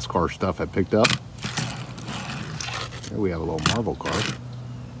newer NASCAR stuff I picked up. Here we have a little Marvel car.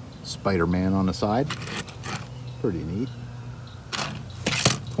 Spider-Man on the side. Pretty neat.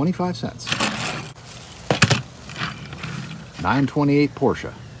 25 cents. 928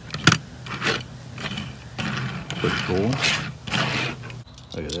 Porsche. Pretty cool.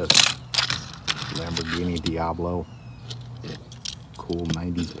 Look at this. Lamborghini Diablo. Cool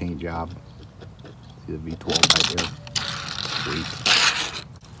 90s paint job. See the V12 right there. Sweet.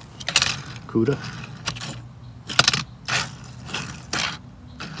 Cuda.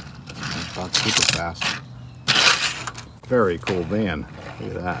 Super fast. Very cool van.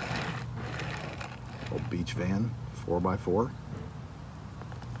 Look at that. Old beach van, 4x4.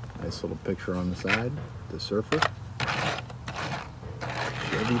 Nice little picture on the side. The surfer.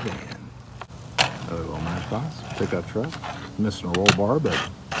 Chevy van. Another little Matchbox. Pickup truck. Missing a roll bar, but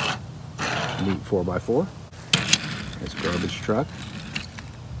neat 4x4. Nice garbage truck.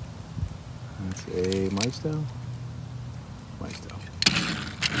 That's a Maisto. Maisto.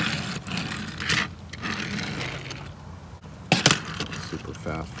 Super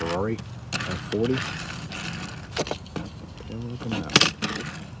fast Ferrari F40. Look at that.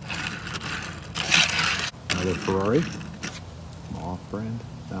 Another Ferrari. Off-brand.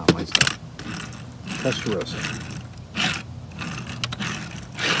 No, Maisto. Testarossa.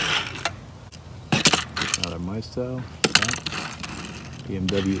 Another Maisto.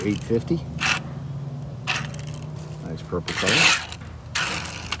 BMW 850. Nice purple color.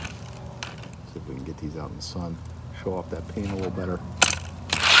 See if we can get these out in the sun. Show off that paint a little better.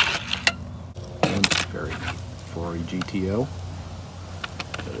 And very neat. Ferrari GTO.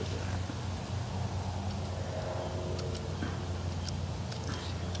 What is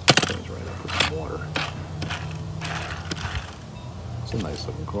that? Goes right up with some water. It's a nice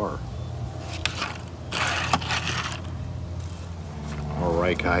looking car.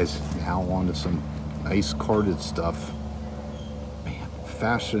 Alright guys, now on to some nice carded stuff. Man,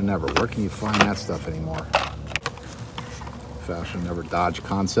 faster than ever. Where can you find that stuff anymore? Faster than ever Dodge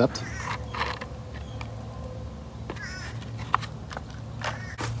Concept.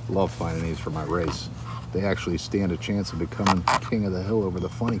 Love finding these for my race. They actually stand a chance of becoming king of the hill over the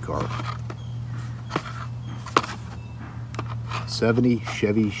funny car. 70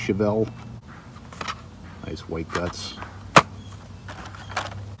 Chevy Chevelle. Nice white guts.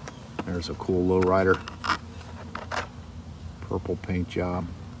 There's a cool lowrider. Purple paint job.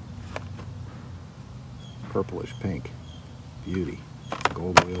 Purplish pink. Beauty.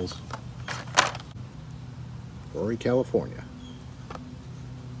 Gold wheels. Rory, California.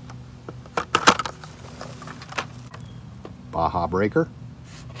 Baja Breaker.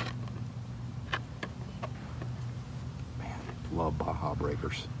 Man, love Baja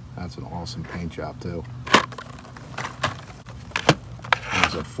Breakers. That's an awesome paint job too.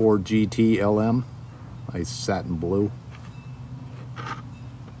 There's a Ford GT LM. Nice satin blue.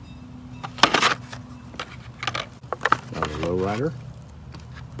 Another lowrider.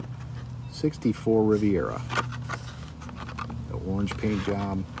 64 Riviera. The orange paint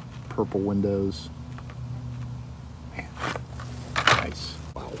job, purple windows. Man, nice.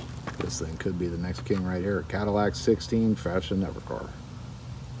 Wow, this thing could be the next king right here. Cadillac 16 Fashion Never car.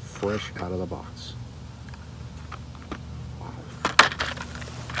 Fresh out of the box. Wow.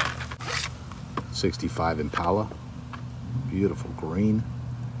 65 Impala. Beautiful green.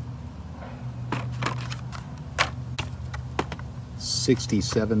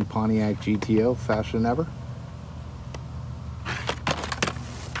 67 Pontiac GTO Fashion Ever.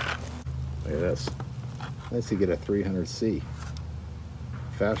 Look at this. Nice to get a 300C.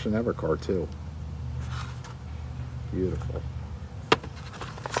 Fashion Ever car too. Beautiful.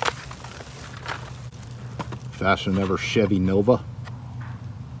 Fashion Ever Chevy Nova.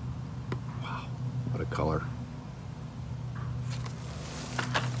 Wow, what a color.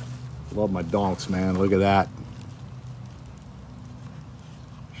 Love my donks, man. Look at that.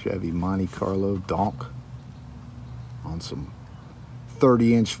 Chevy Monte Carlo donk on some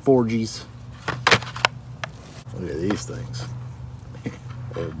 30-inch 4Gs. Look at these things.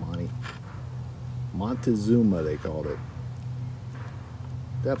 Old Monte. Montezuma, they called it.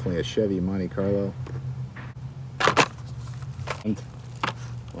 Definitely a Chevy Monte Carlo. And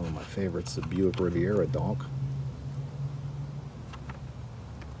one of my favorites, the Buick Riviera donk.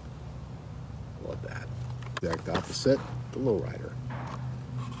 Love that. Exact opposite, the lowrider.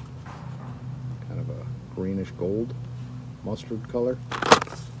 Kind of a greenish gold, mustard color.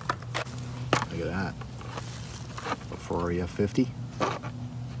 Look at that. A Ferrari F50.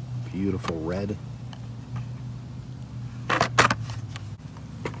 Beautiful red.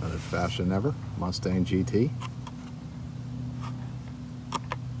 Another Fashion Ever Mustang GT.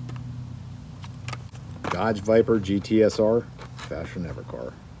 Dodge Viper GTSR Fashion Ever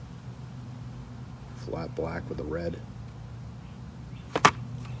car. Flat black with the red.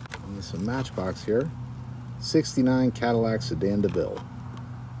 And there's some Matchbox here. 69 Cadillac Sedan DeVille.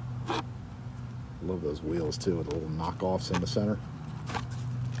 Love those wheels too, with the little knockoffs in the center.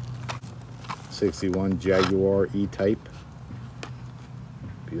 61 Jaguar E-Type.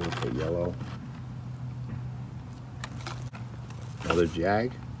 Beautiful yellow. Another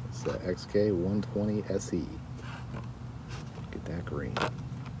Jag. It's the XK 120 SE. Look at that green.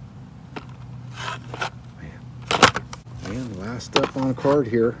 Man. And last up on card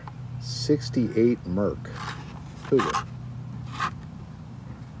here, 68 Merc Cougar.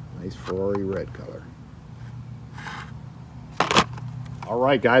 Nice Ferrari red color. All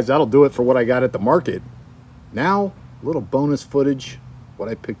right, guys, that'll do it for what I got at the market. Now, a little bonus footage, what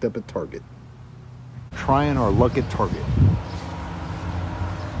I picked up at Target. Trying our luck at Target. All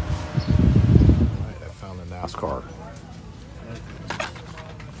right, I found a NASCAR.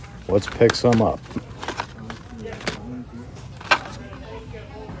 Let's pick some up.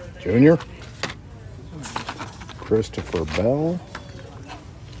 Junior. Christopher Bell.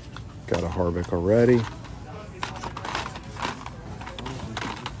 Got a Harvick already.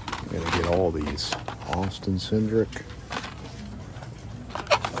 I'm gonna get all these. Austin Cindric.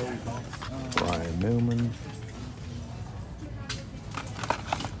 Ryan Newman.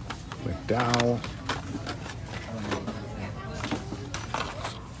 McDowell.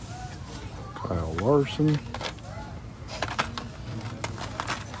 Kyle Larson.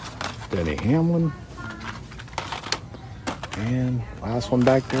 Denny Hamlin. And last one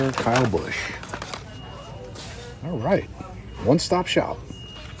back there, Kyle Busch. All right, one-stop shop.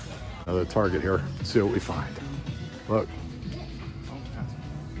 Another Target here. Let's see what we find. Look.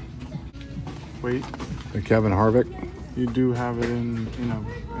 Wait, The Kevin Harvick. you do have it in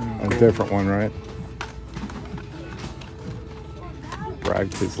A different one, right? Brad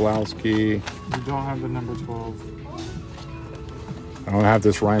Keselowski. You don't have the number 12. I don't have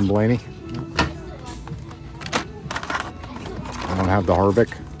this Ryan Blaney. I don't have the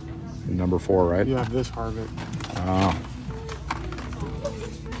Harvick. Number 4, right? You have this Harvick. Oh.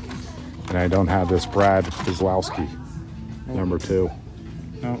 And I don't have this Brad Keselowski. Number 2.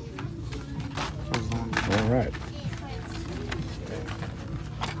 No. All right.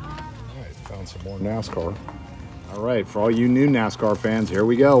 Found some more NASCAR. All right, for all you new NASCAR fans, here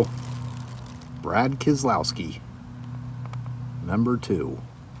we go. Brad Keselowski, number 2.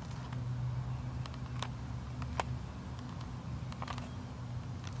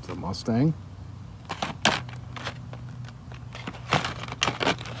 It's a Mustang.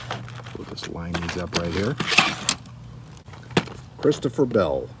 We'll just line these up right here. Christopher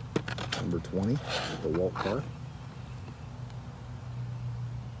Bell, number 20, the Walt car.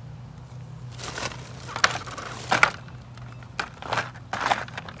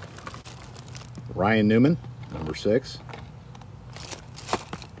 Ryan Newman, number 6.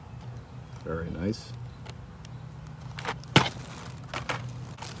 Very nice.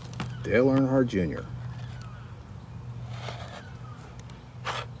 Dale Earnhardt Jr.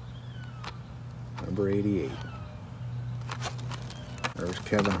 Number 88. There's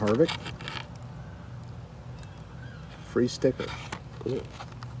Kevin Harvick. Free sticker. Cool.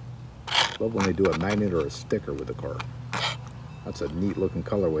 Love when they do a magnet or a sticker with the car. That's a neat looking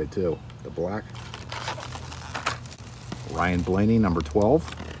colorway too. The black. Ryan Blaney, number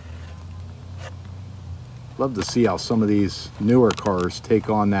 12. Love to see how some of these newer cars take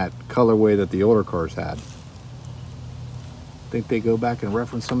on that colorway that the older cars had. Think they go back and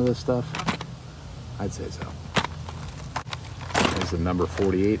reference some of this stuff? I'd say so. There's the number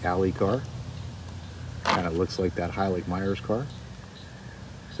 48 Alley car. Kind of looks like that Heilig Myers car.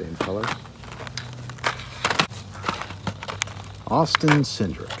 Same color. Austin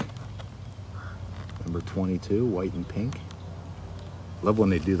Cindric. Number 22, white and pink. Love when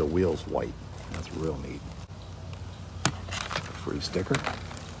they do the wheels white. That's real neat. Free sticker.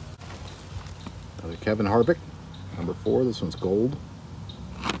 Another Kevin Harvick. Number 4, this one's gold.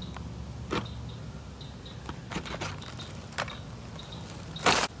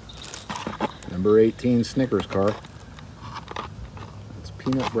 Number 18 Snickers car. It's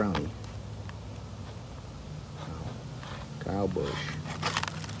Peanut Brownie. Kyle Busch.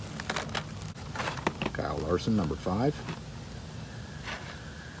 Kyle Larson, number 5.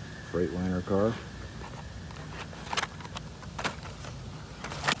 Freightliner car.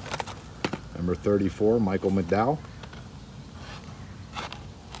 Number 34, Michael McDowell.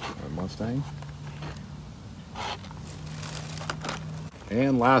 Mustang.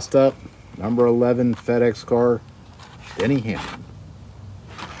 And last up, number 11 FedEx car, Denny Hamlin.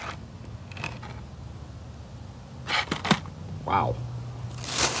 Wow.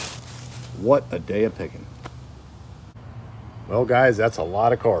 What a day of picking. Well, guys, that's a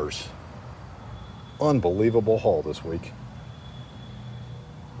lot of cars. Unbelievable haul this week.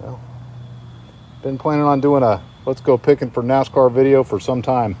 Well, been planning on doing a let's go picking for NASCAR video for some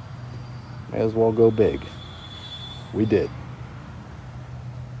time. May as well go big. We did.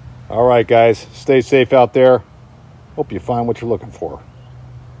 All right, guys, stay safe out there. Hope you find what you're looking for.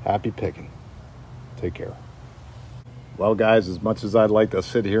 Happy picking. Take care. Well, guys, as much as I'd like to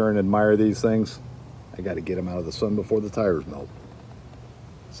sit here and admire these things, I got to get them out of the sun before the tires melt.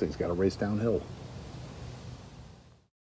 This thing's got to race downhill.